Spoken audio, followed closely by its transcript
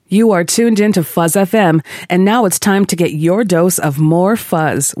You are tuned into Fuzz FM, and now it's time to get your dose of more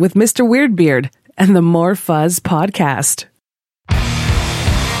fuzz with Mr. Weirdbeard and the More Fuzz podcast.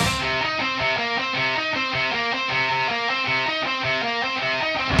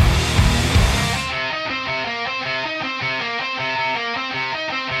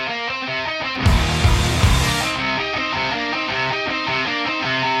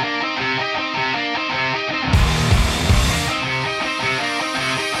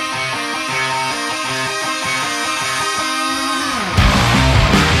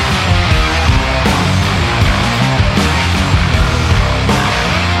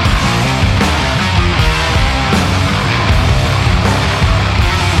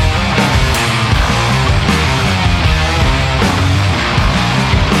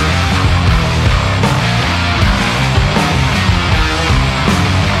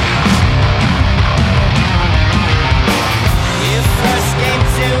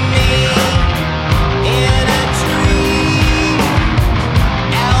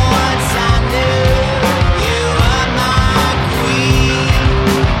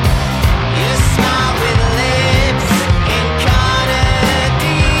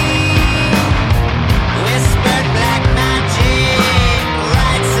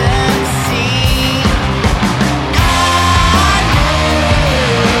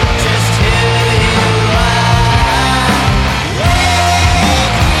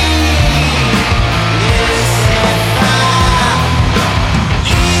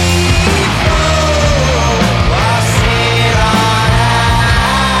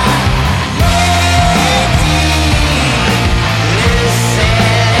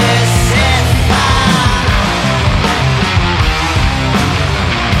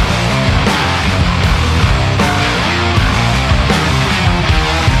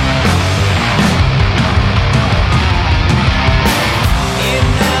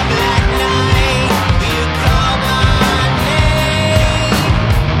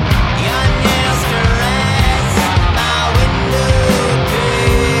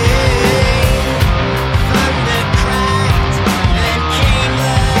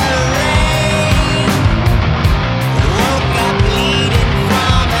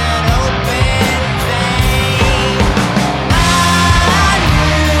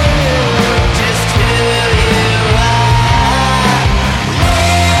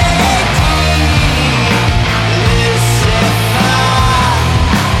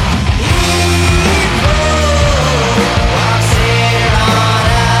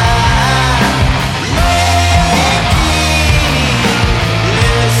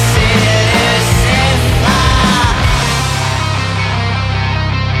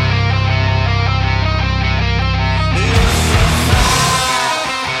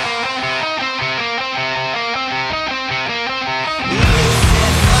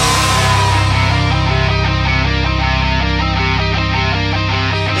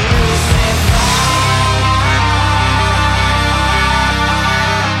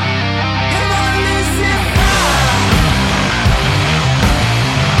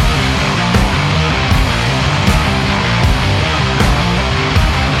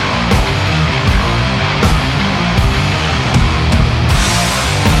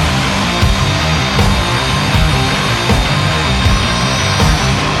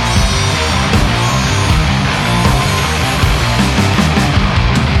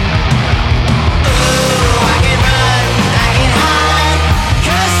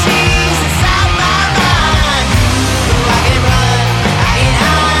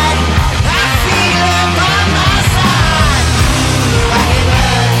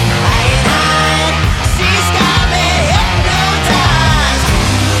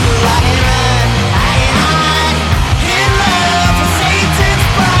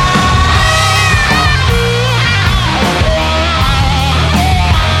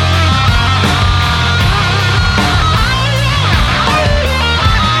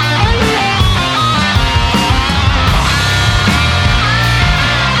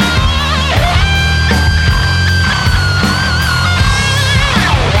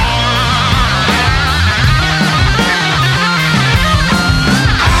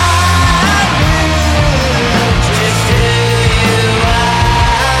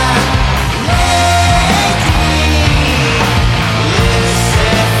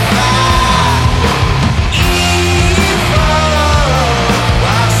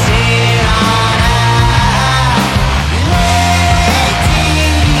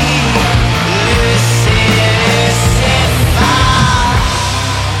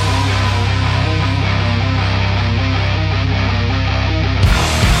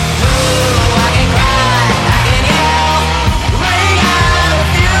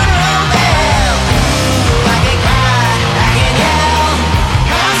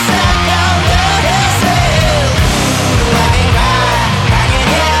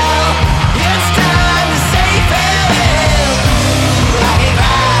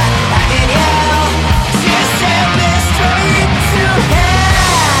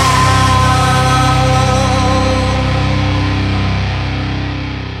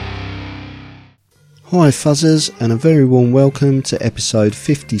 Hi Fuzzers, and a very warm welcome to episode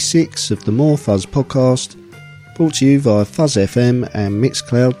 56 of the More Fuzz podcast, brought to you via Fuzz FM and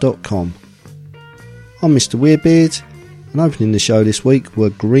Mixcloud.com. I'm Mr. Weirdbeard, and opening the show this week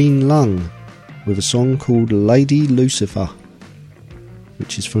were Green Lung, with a song called Lady Lucifer,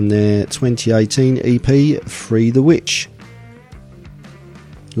 which is from their 2018 EP Free the Witch.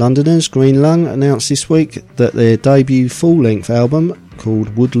 Londoners Green Lung announced this week that their debut full-length album,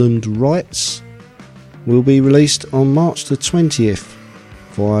 called Woodland Rights, will be released on March the 20th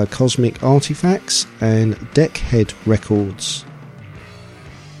via Cosmic Artifacts and Deckhead Records.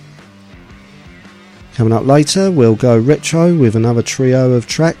 Coming up later, we'll go retro with another trio of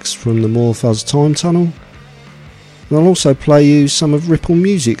tracks from the More Fuzz Time Tunnel, and I'll also play you some of Ripple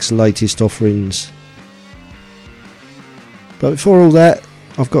Music's latest offerings. But before all that,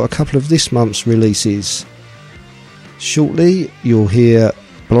 I've got a couple of this month's releases. Shortly, you'll hear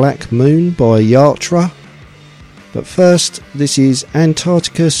Black Moon by Yatra, but first, this is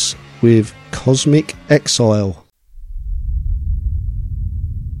Antarcticus with Cosmic Exile.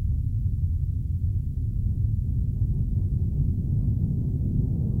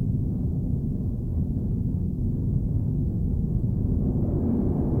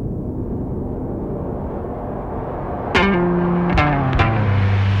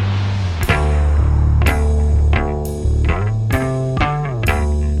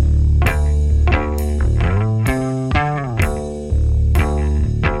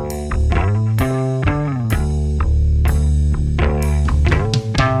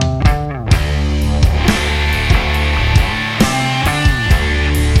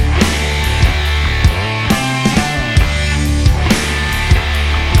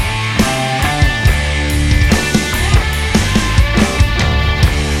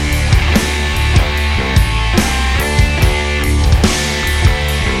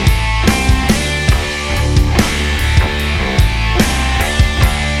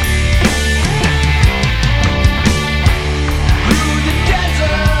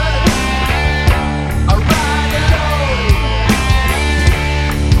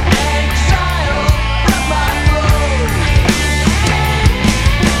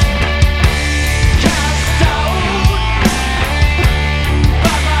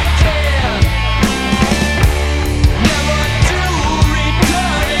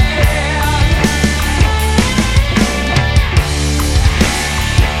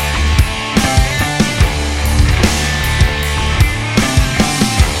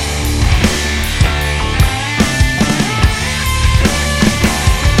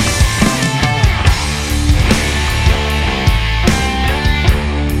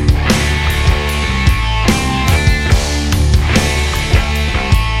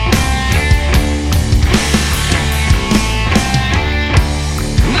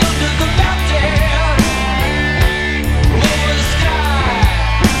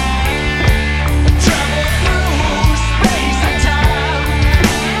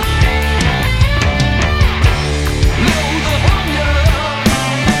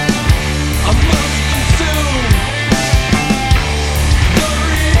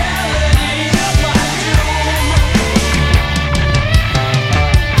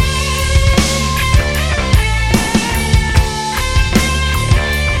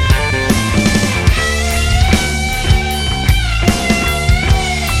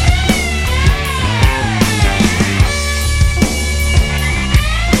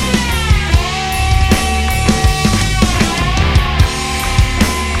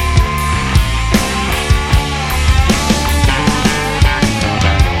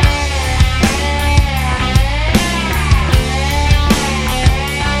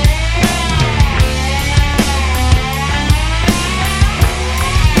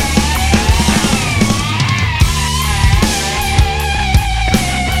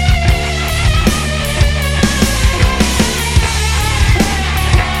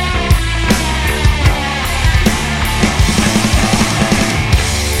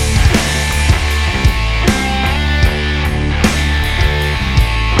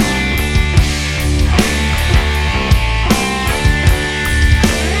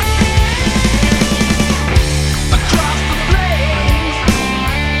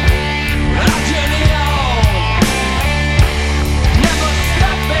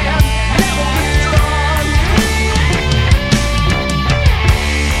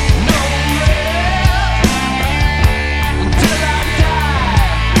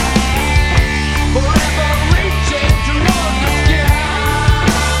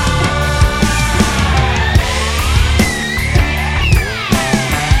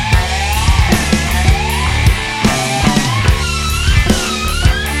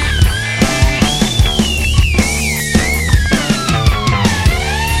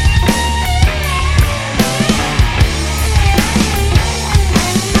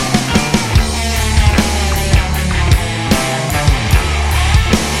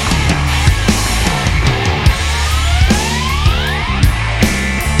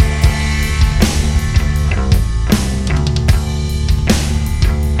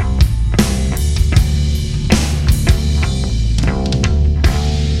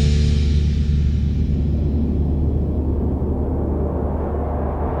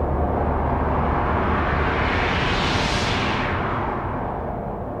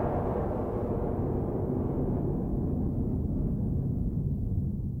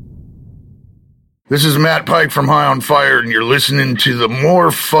 This is Matt Pike from High on Fire, and you're listening to the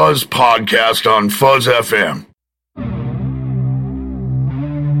More Fuzz podcast on Fuzz FM.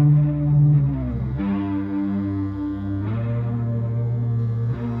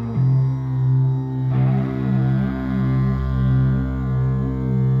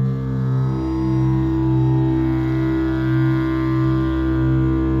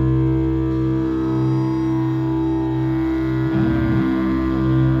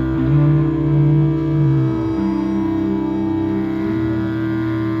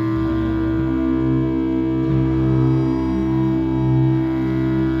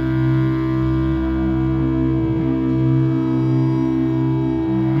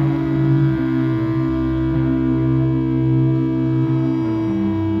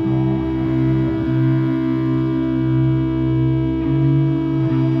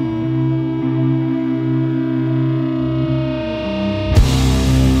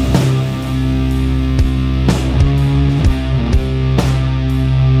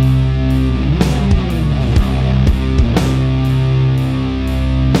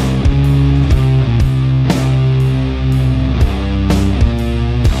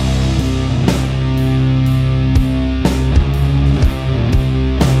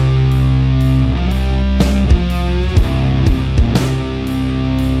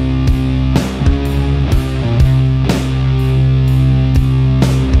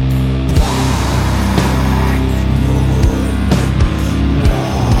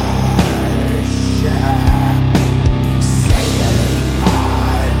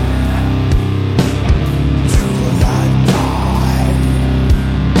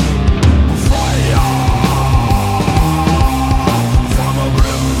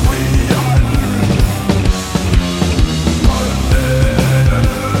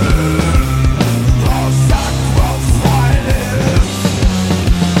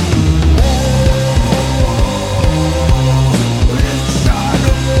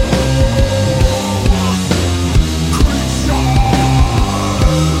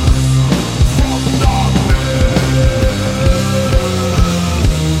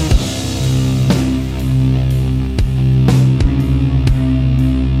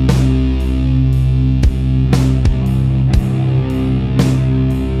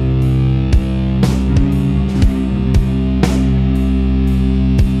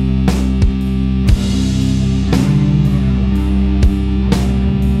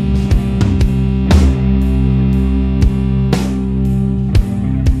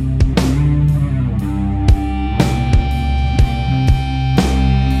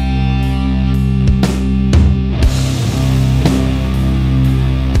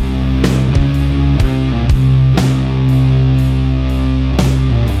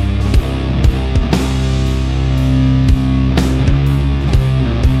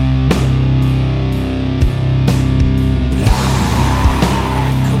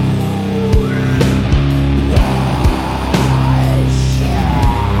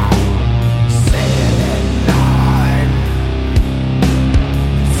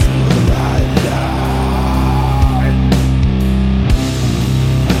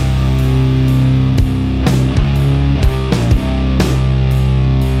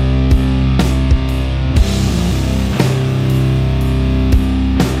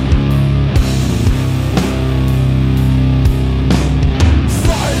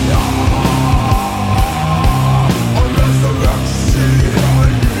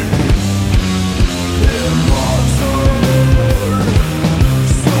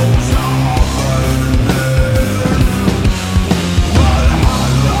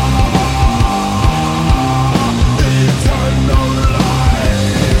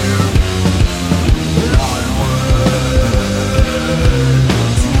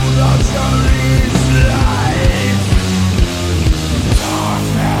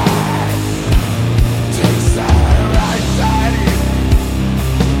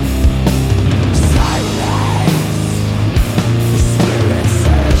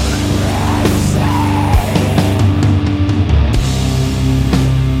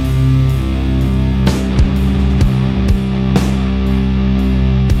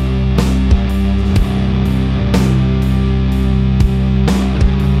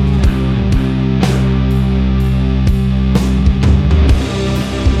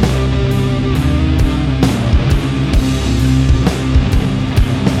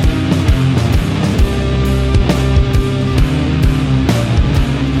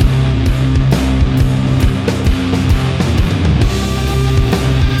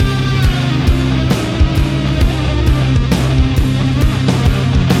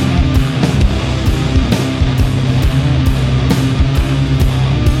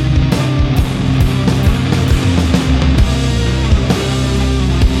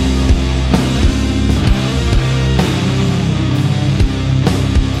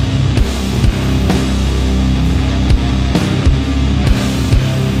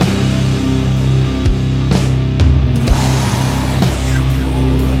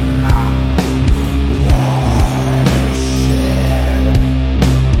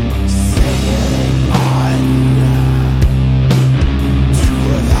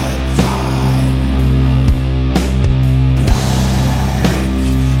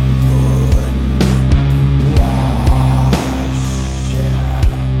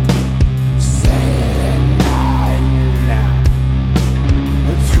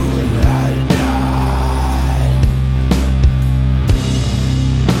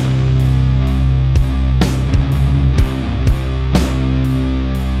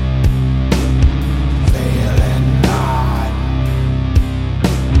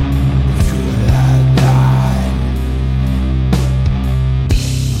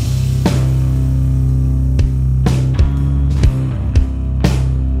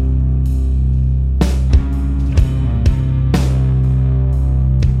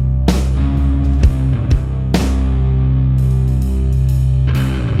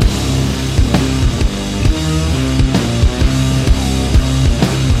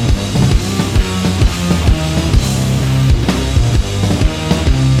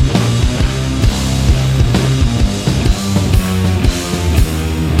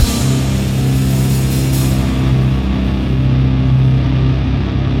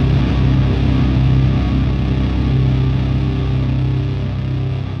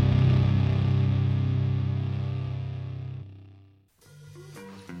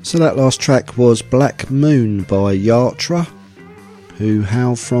 So that last track was Black Moon by Yatra, who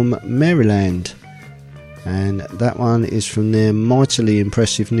hail from Maryland, and that one is from their mightily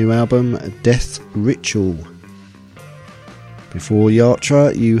impressive new album Death Ritual. Before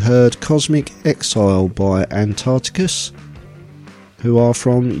Yatra you heard Cosmic Exile by Antarcticus, who are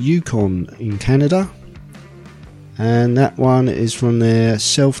from Yukon in Canada, and that one is from their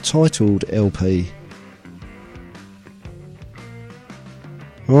self-titled LP.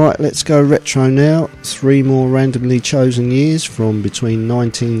 Alright, let's go retro now. 3 more randomly chosen years from between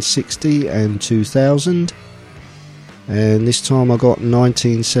 1960 and 2000. And this time I got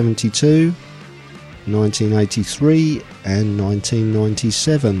 1972, 1983 and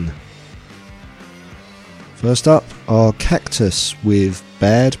 1997. First up are Cactus with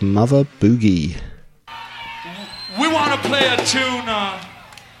Bad Mother Boogie. We want to play a tune.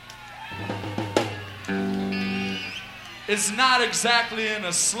 It's not exactly in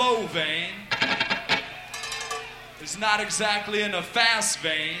a slow vein. It's not exactly in a fast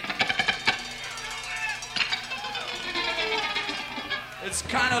vein. It's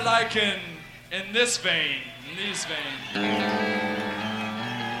kind of like in this vein,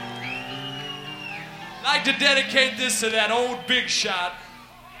 I'd like to dedicate this to that old big shot.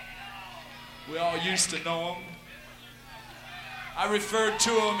 We all used to know him. I referred to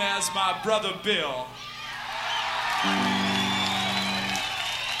him as my brother Bill.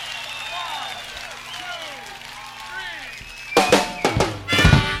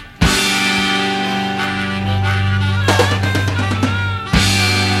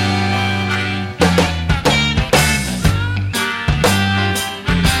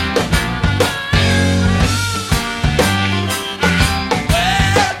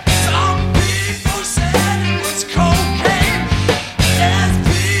 Some people said it was cocaine, as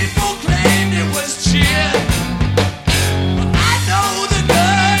people claimed it was gin.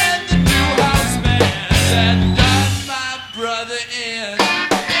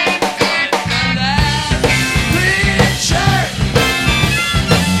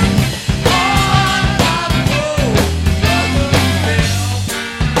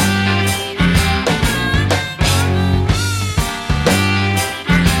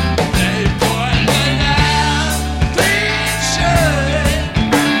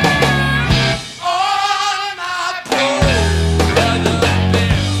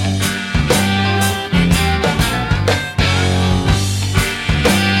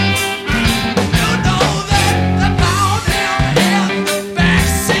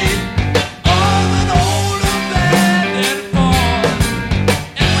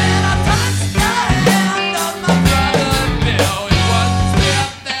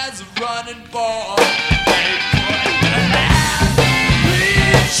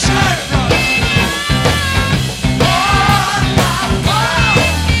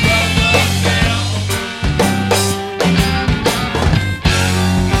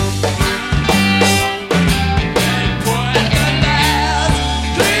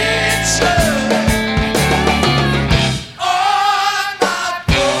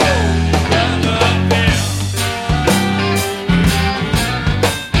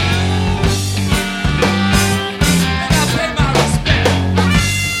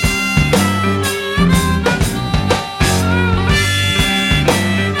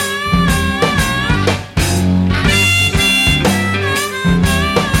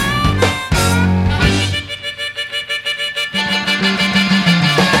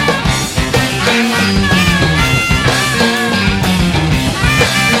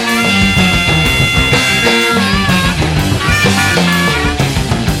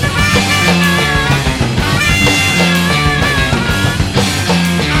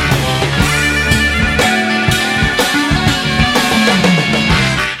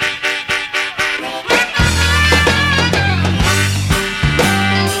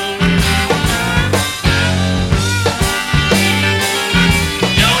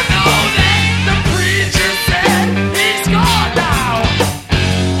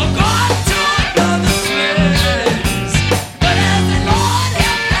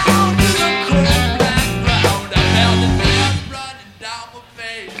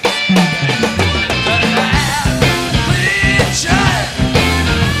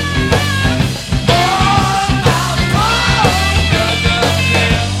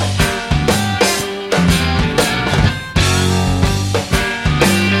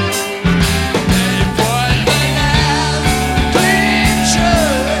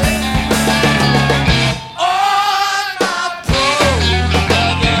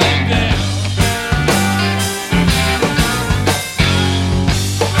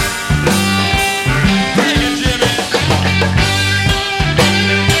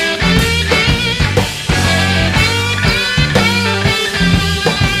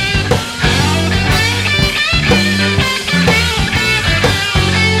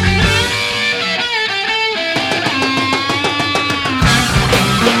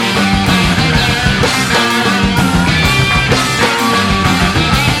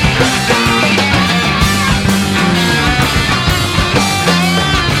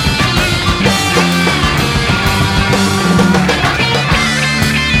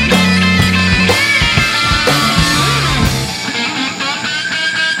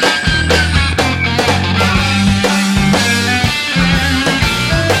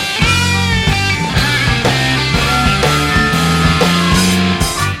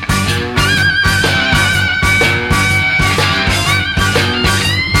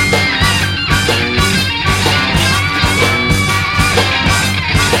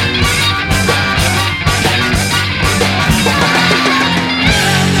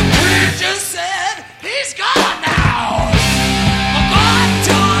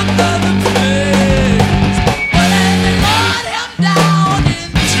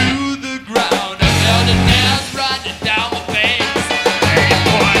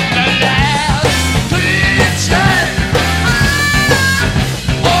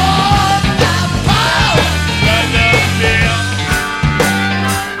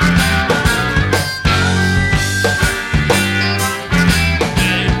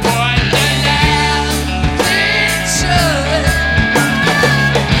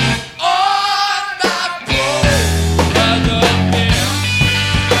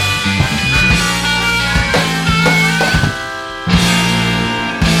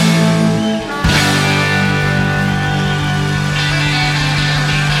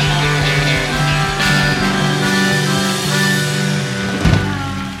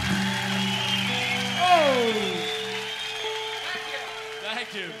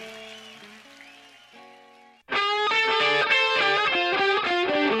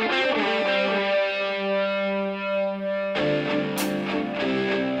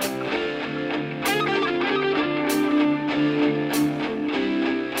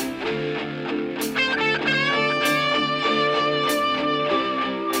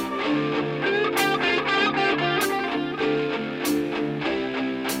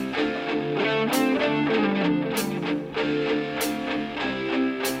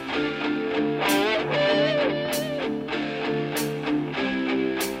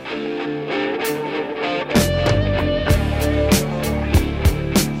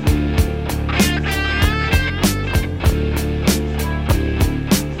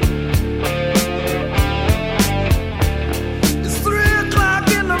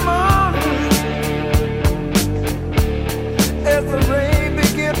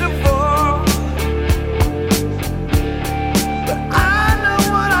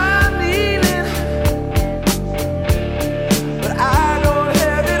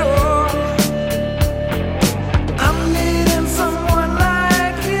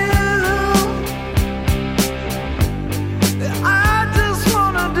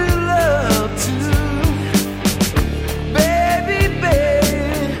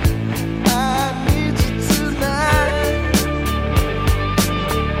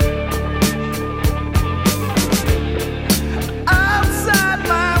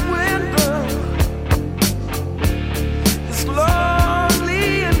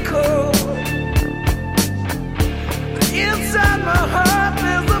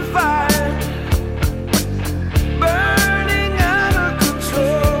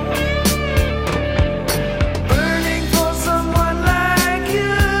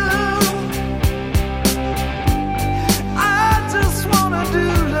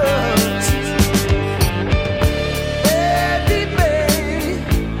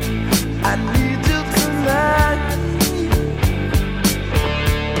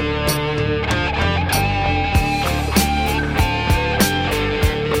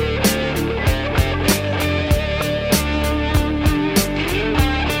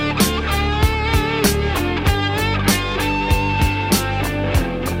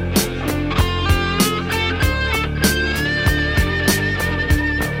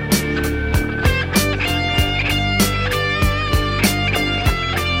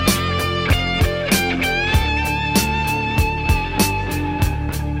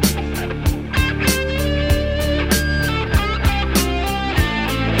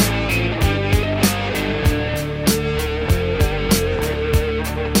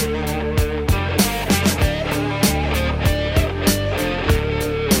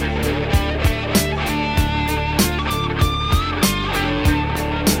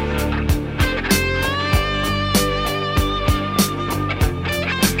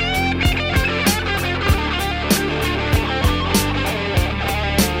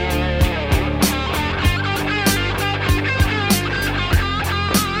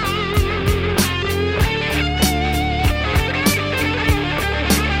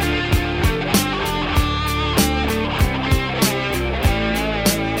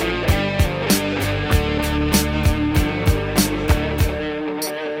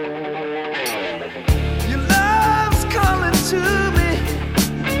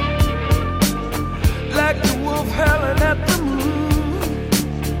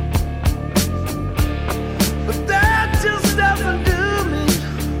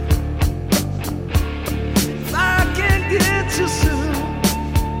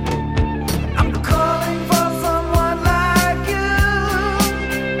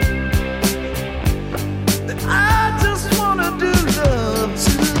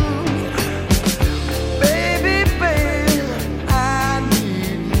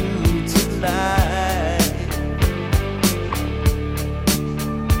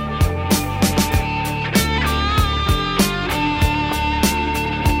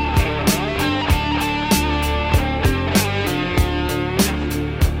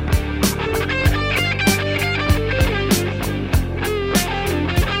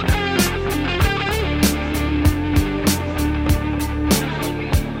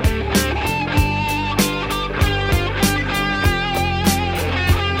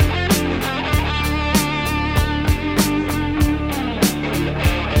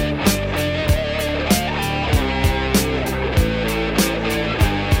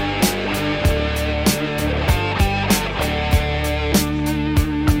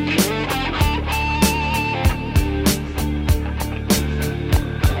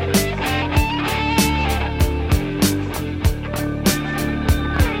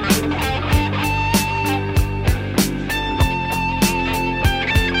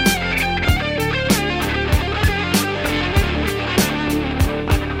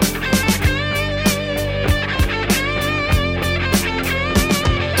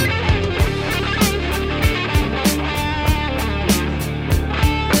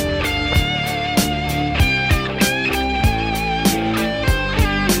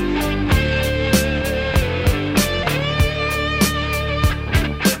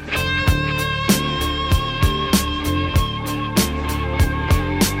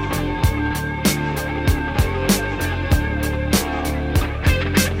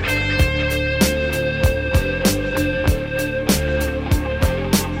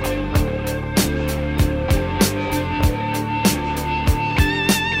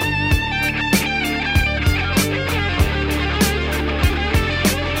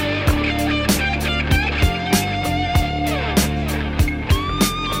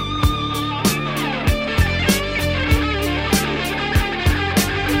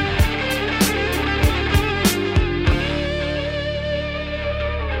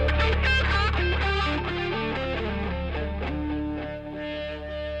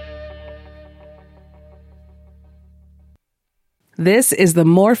 This is the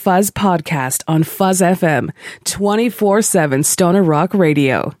More Fuzz podcast on Fuzz FM, 24/7 Stoner Rock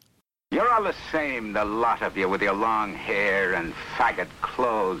Radio. You're all the same, the lot of you, with your long hair and faggot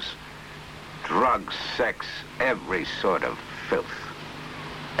clothes. Drugs, sex, every sort of filth.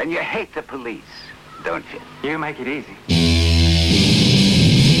 And you hate the police, don't you? You make it easy.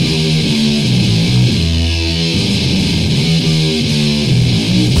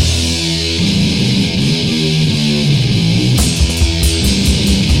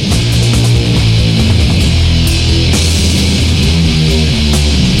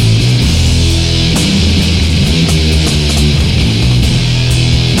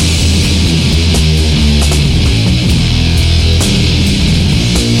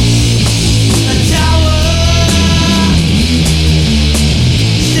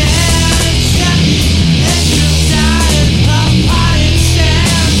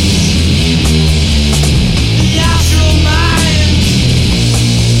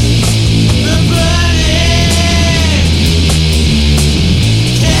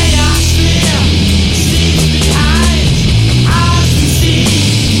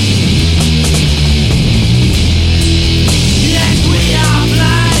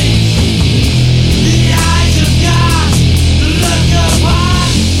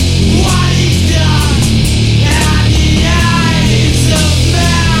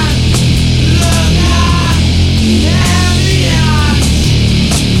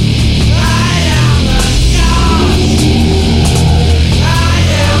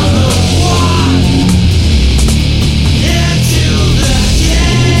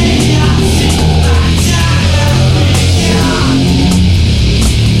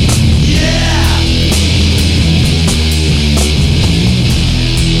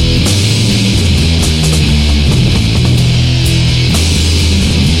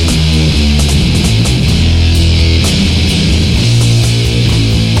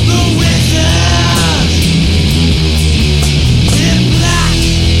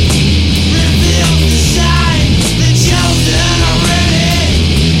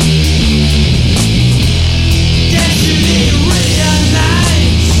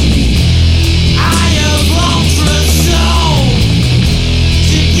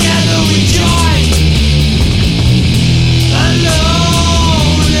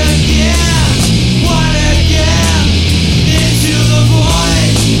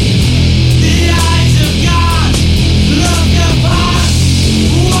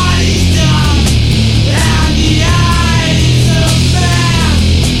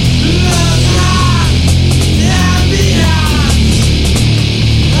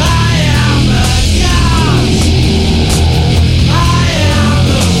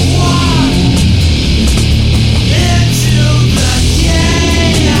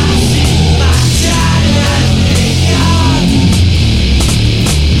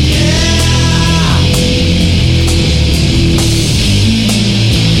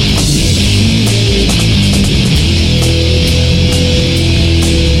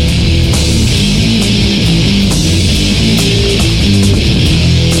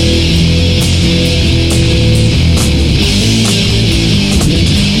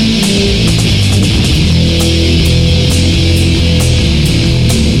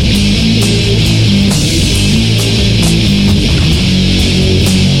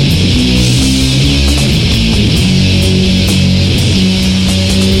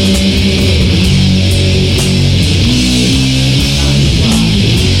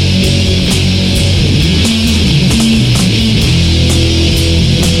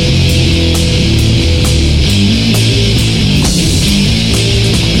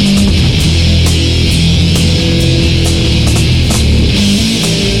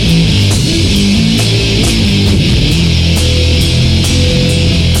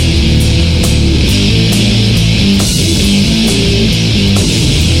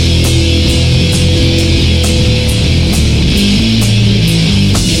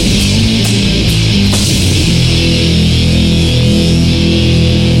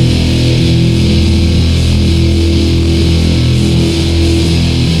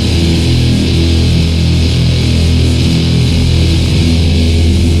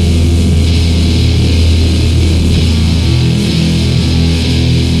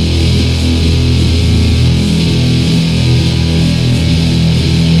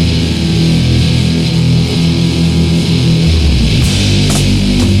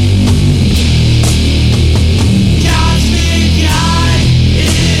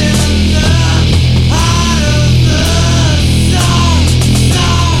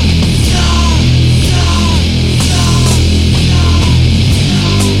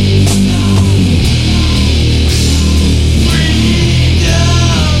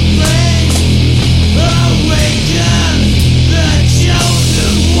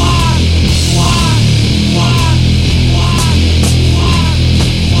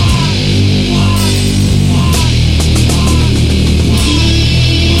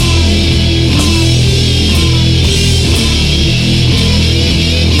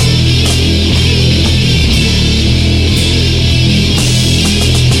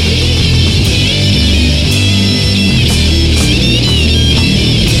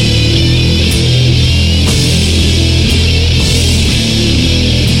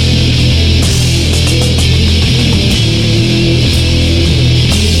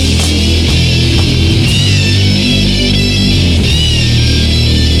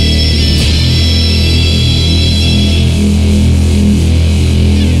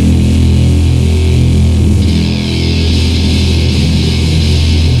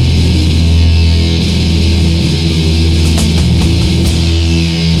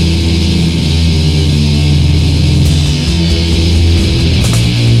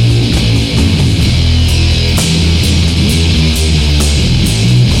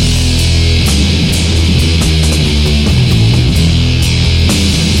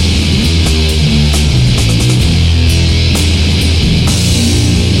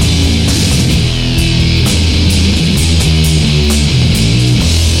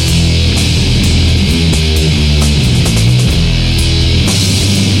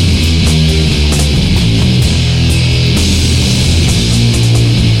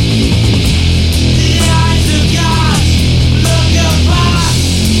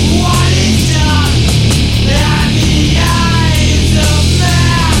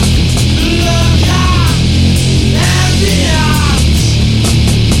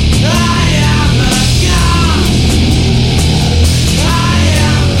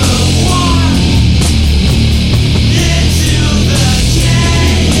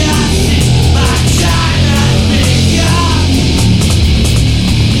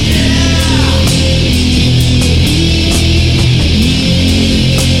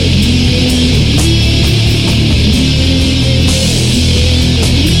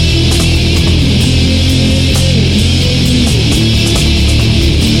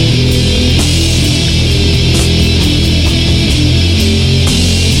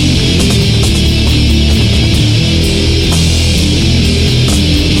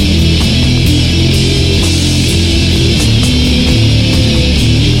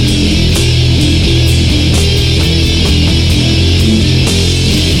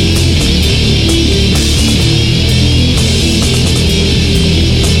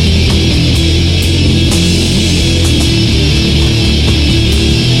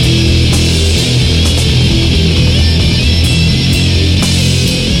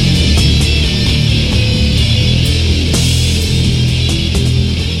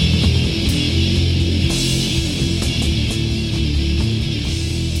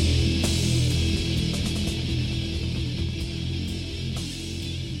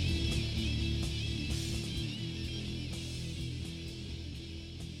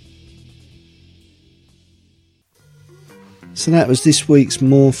 So that was this week's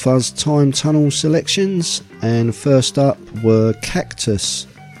More Fuzz Time Tunnel selections, and first up were Cactus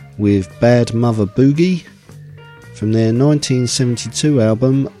with Bad Mother Boogie from their 1972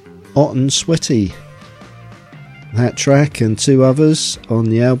 album Hot and Sweaty. That track and two others on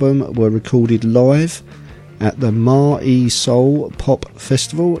the album were recorded live at the Mar y Sol Pop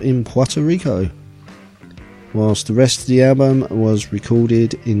Festival in Puerto Rico, whilst the rest of the album was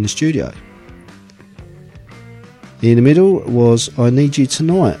recorded in the studio. In the middle was I Need You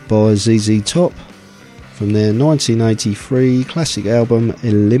Tonight by ZZ Top from their 1983 classic album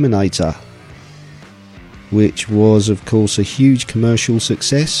Eliminator, which was of course a huge commercial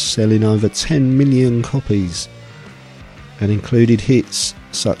success, selling over 10 million copies, and included hits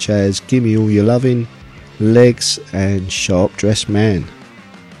such as Gimme All Your Lovin', Legs and Sharp Dressed Man.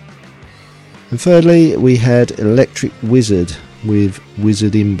 And thirdly we had Electric Wizard with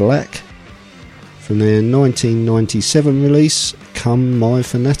Wizard in Black from their 1997 release Come My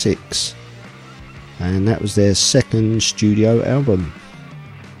Fanatics, and that was their second studio album.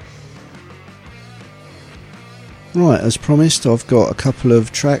 Right, as promised, I've got a couple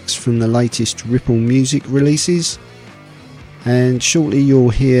of tracks from the latest Ripple Music releases, and shortly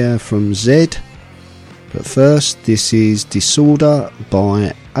you'll hear from Zed, but first this is Disorder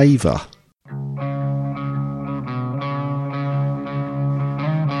by Ava.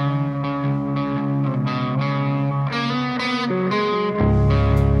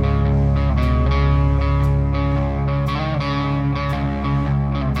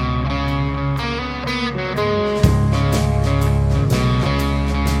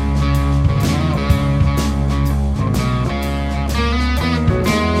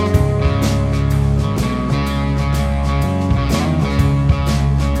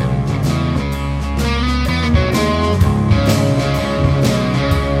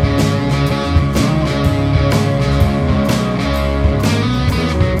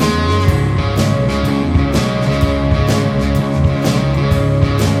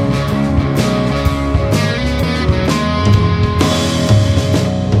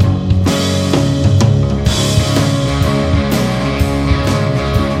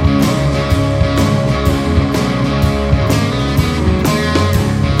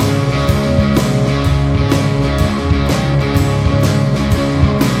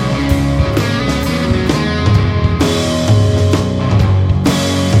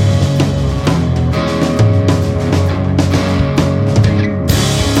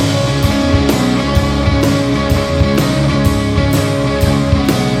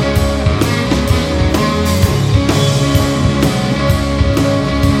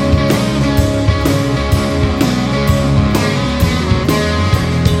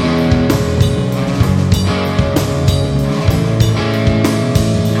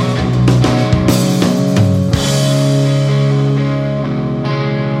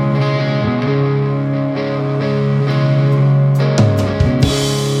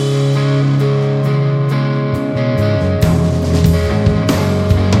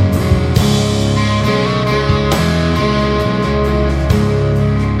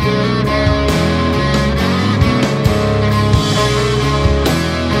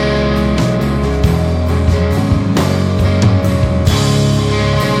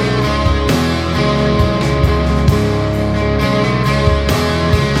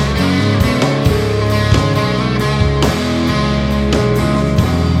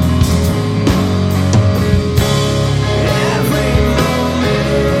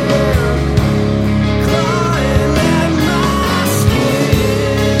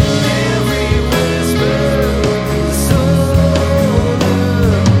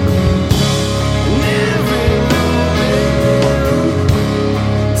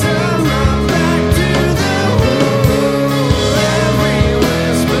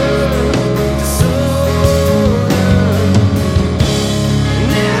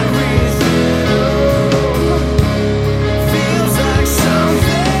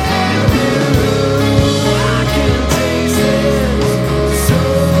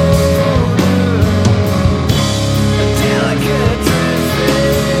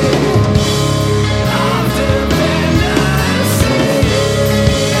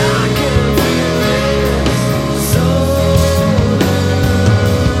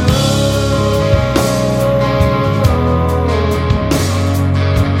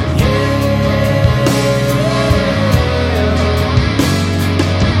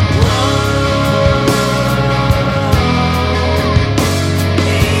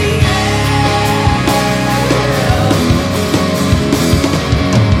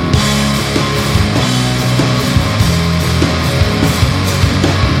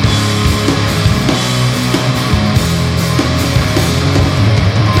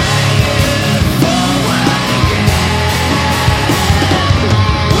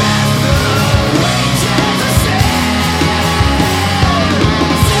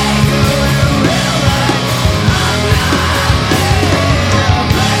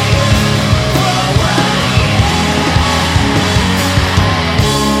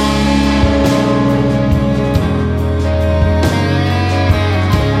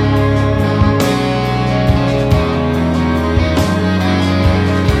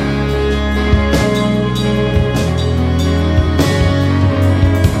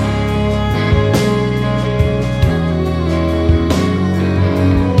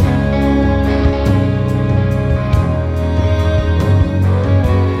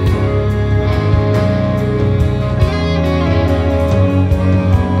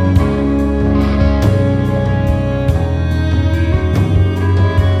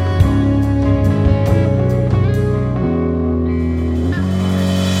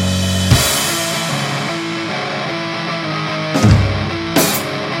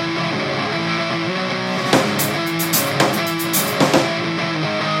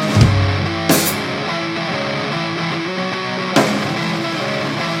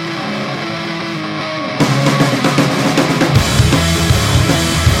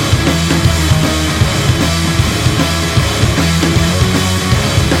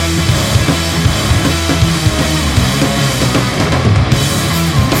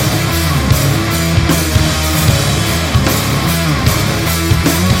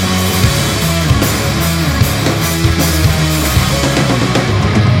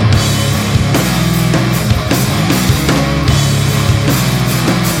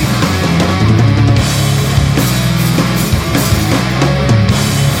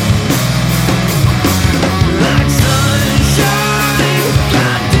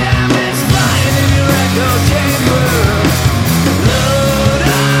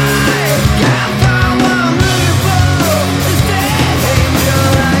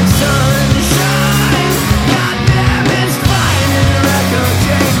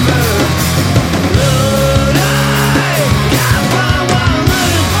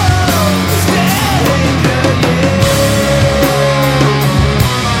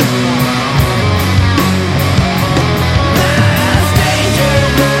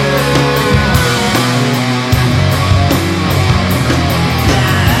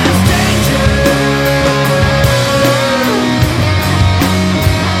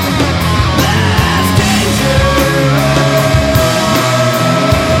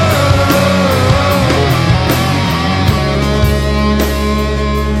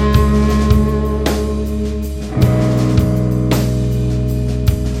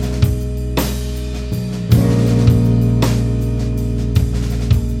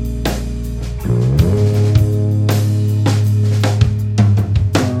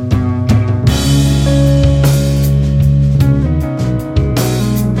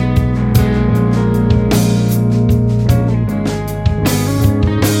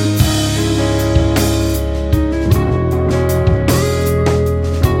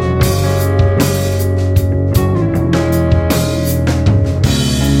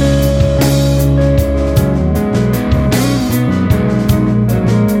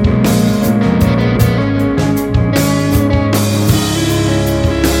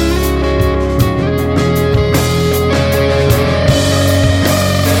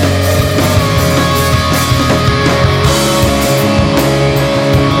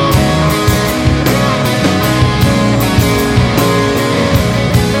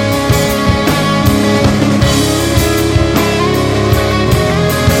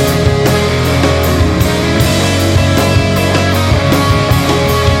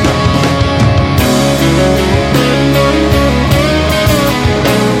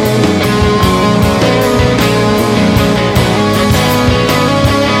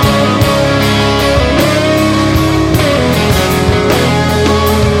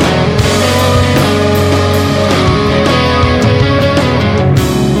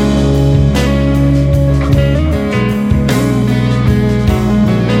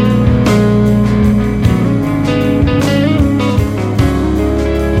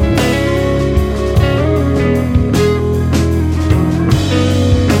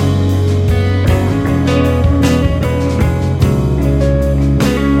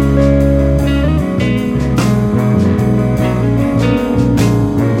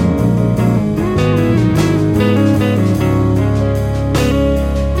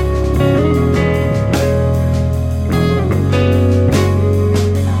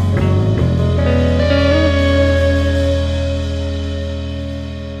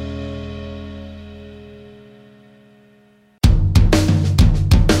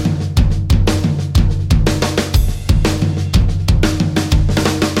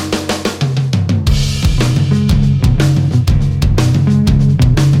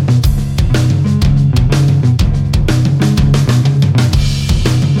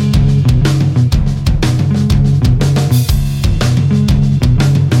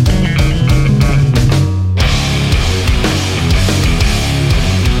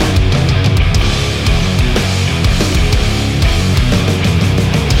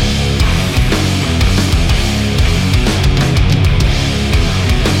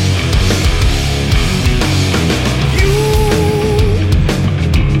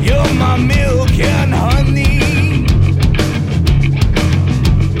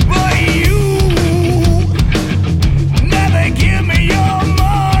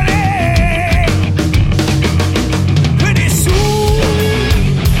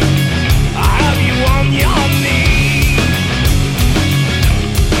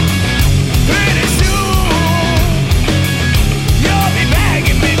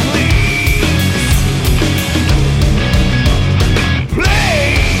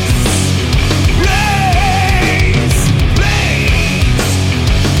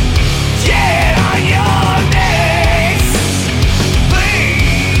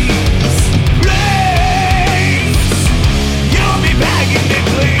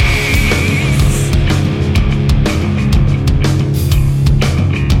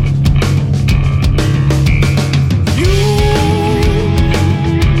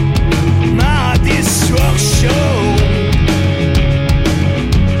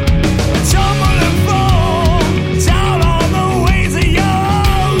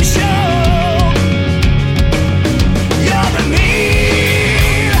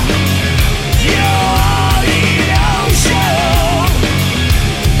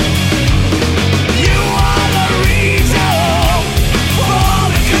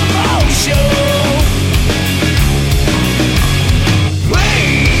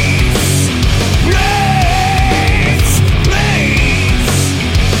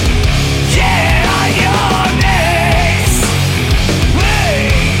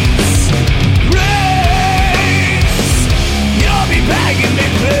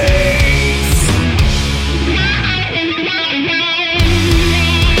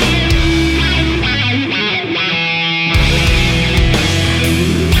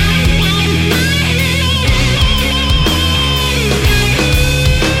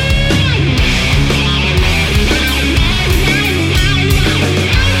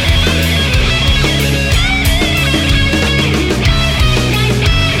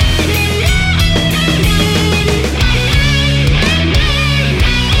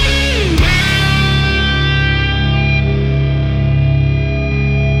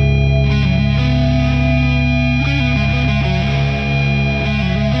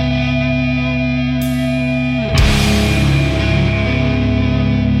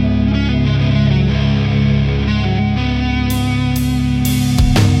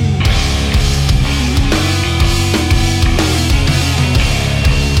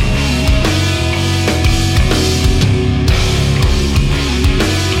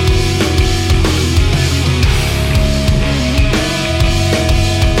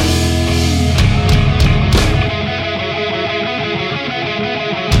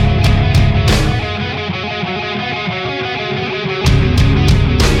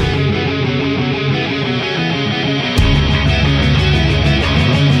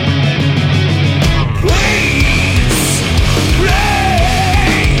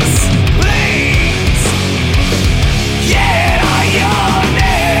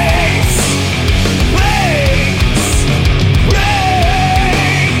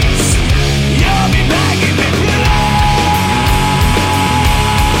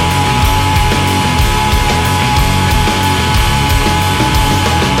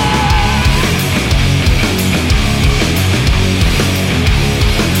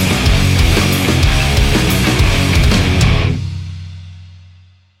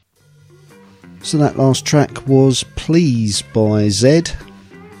 So that last track was Please by Zed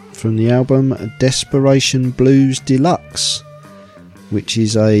from the album Desperation Blues Deluxe, which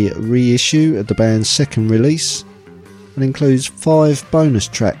is a reissue of the band's second release and includes 5 bonus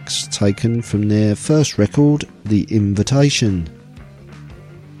tracks taken from their first record, The Invitation.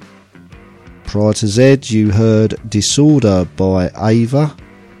 Prior to Zed, you heard Disorder by Ava,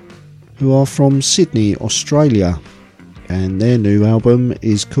 who are from Sydney, Australia, and their new album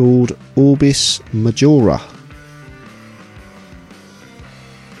is called Orbis Majora.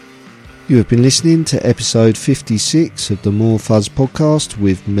 You have been listening to episode 56 of the More Fuzz podcast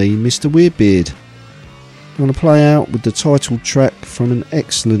with me, Mr. Weirdbeard. I'm going to play out with the title track from an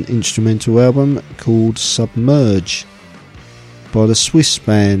excellent instrumental album called Submerge by the Swiss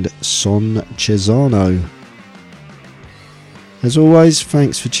band Son Cesano. As always,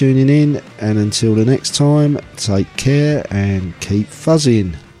 thanks for tuning in, and until the next time, take care and keep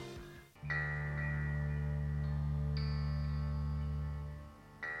fuzzing.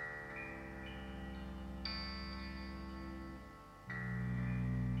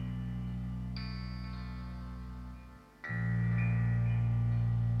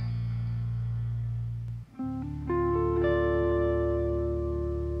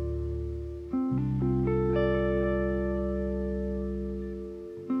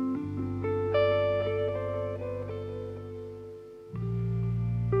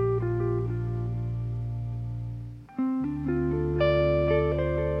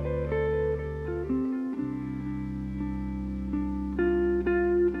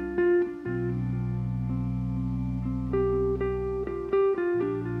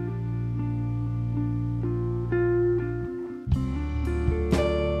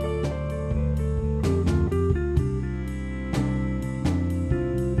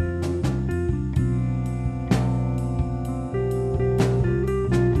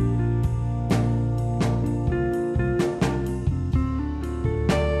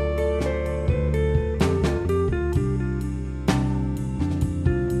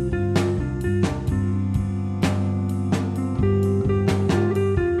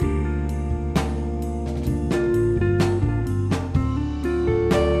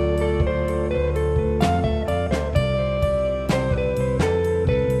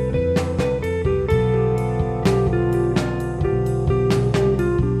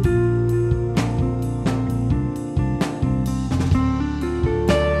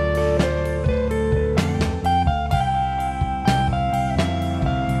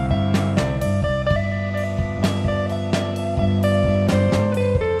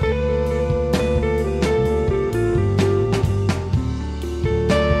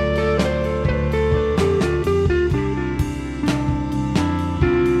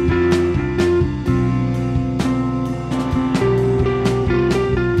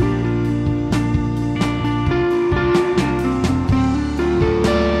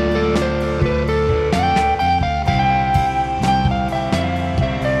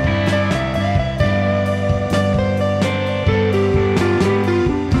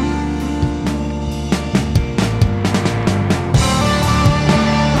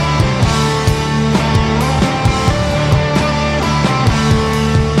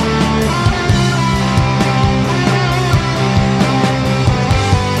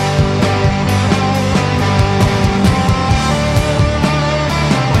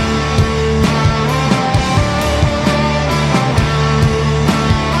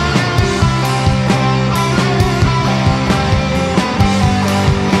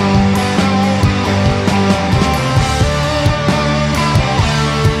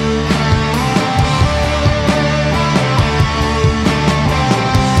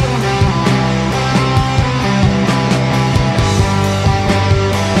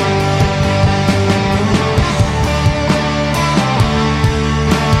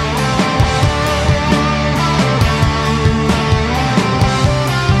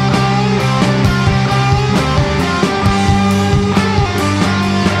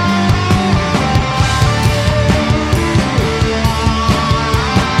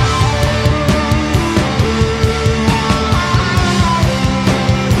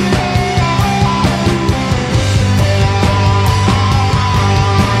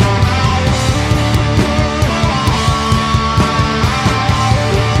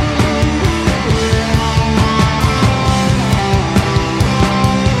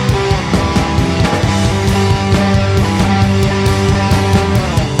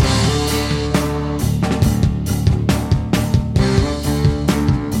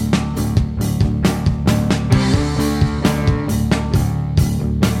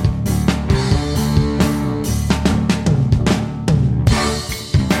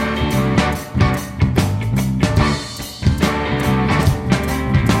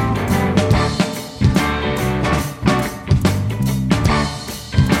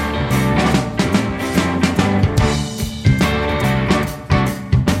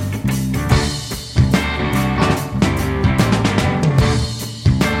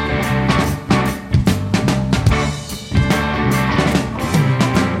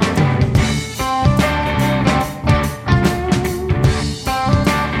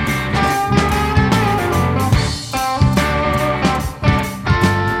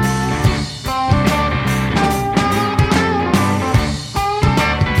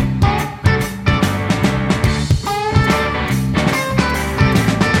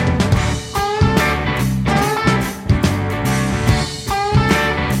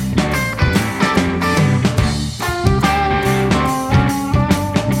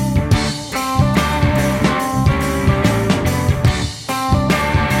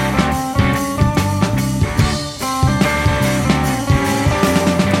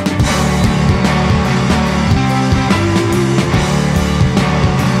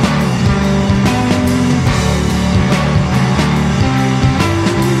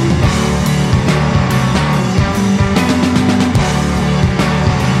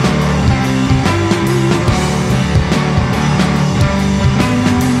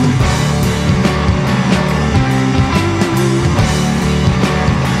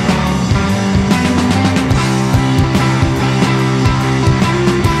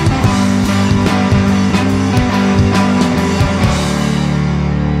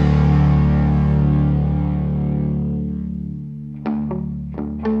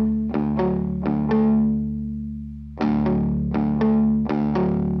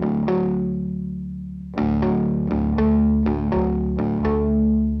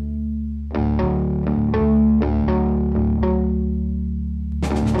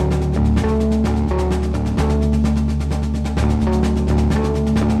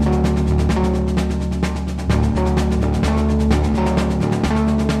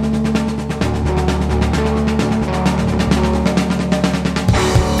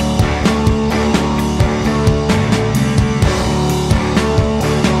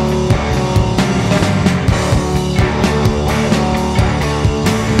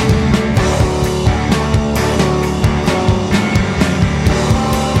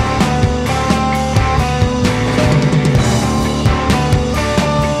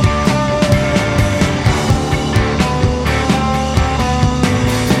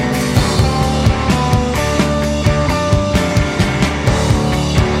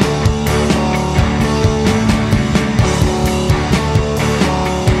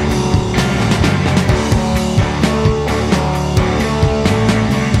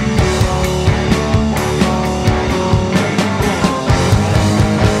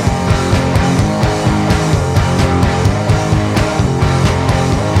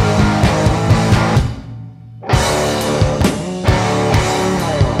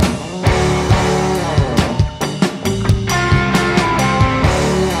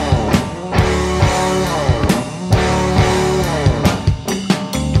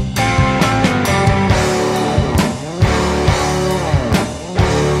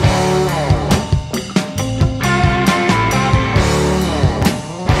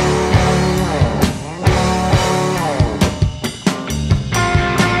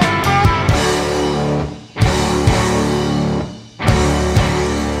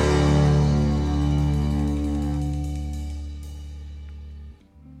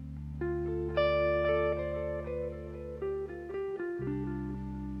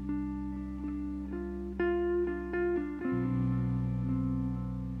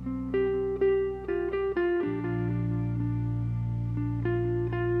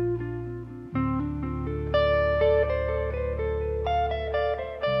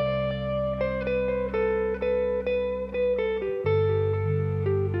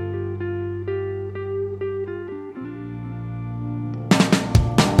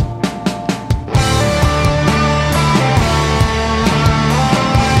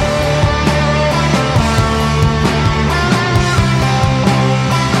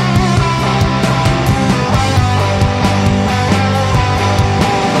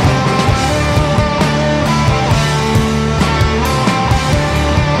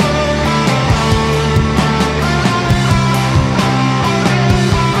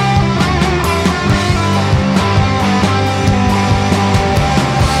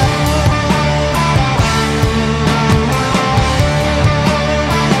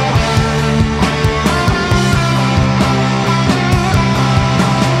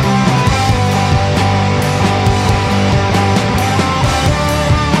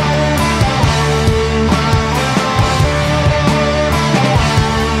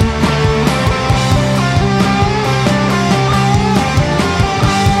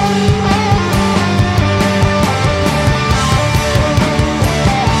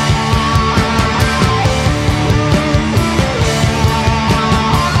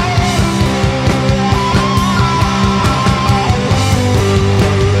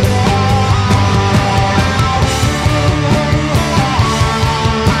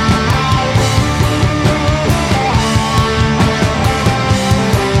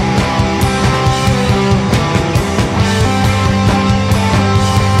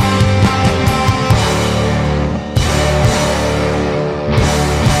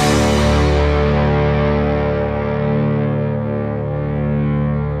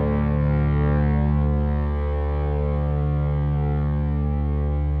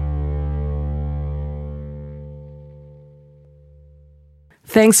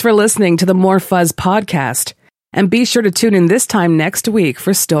 Thanks for listening to the More Fuzz podcast. And be sure to tune in this time next week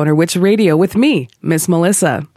for Stoner Witch Radio with me, Miss Melissa.